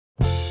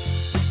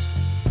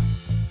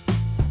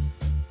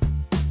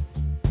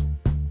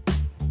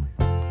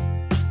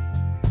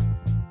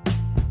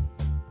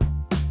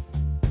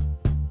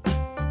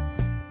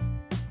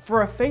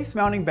For a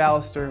face-mounting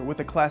baluster with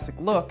a classic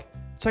look,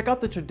 check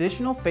out the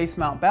traditional face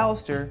mount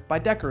baluster by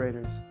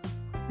Deckorators.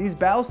 These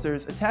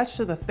balusters attach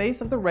to the face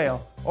of the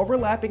rail,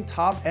 overlapping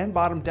top and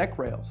bottom deck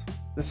rails.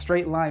 The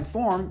straight line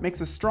form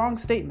makes a strong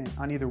statement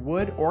on either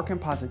wood or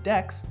composite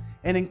decks,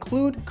 and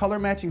include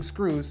color-matching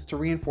screws to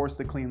reinforce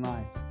the clean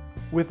lines.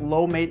 With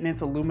low-maintenance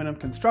aluminum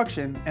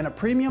construction and a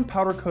premium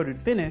powder-coated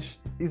finish,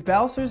 these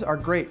balusters are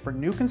great for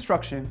new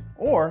construction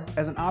or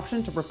as an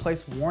option to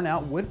replace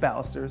worn-out wood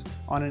balusters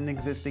on an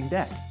existing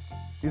deck.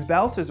 These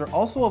balusters are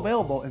also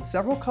available in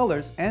several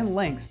colors and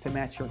lengths to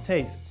match your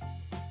tastes.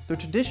 The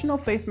traditional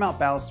face mount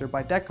baluster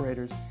by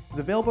Deckorators is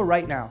available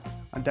right now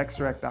on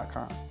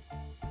DecksDirect.com.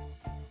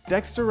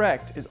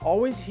 DecksDirect is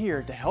always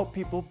here to help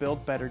people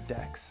build better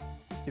decks.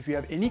 If you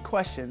have any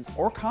questions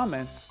or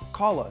comments,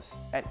 call us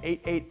at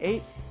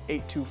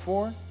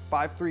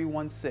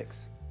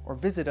 888-824-5316 or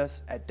visit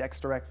us at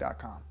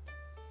DecksDirect.com.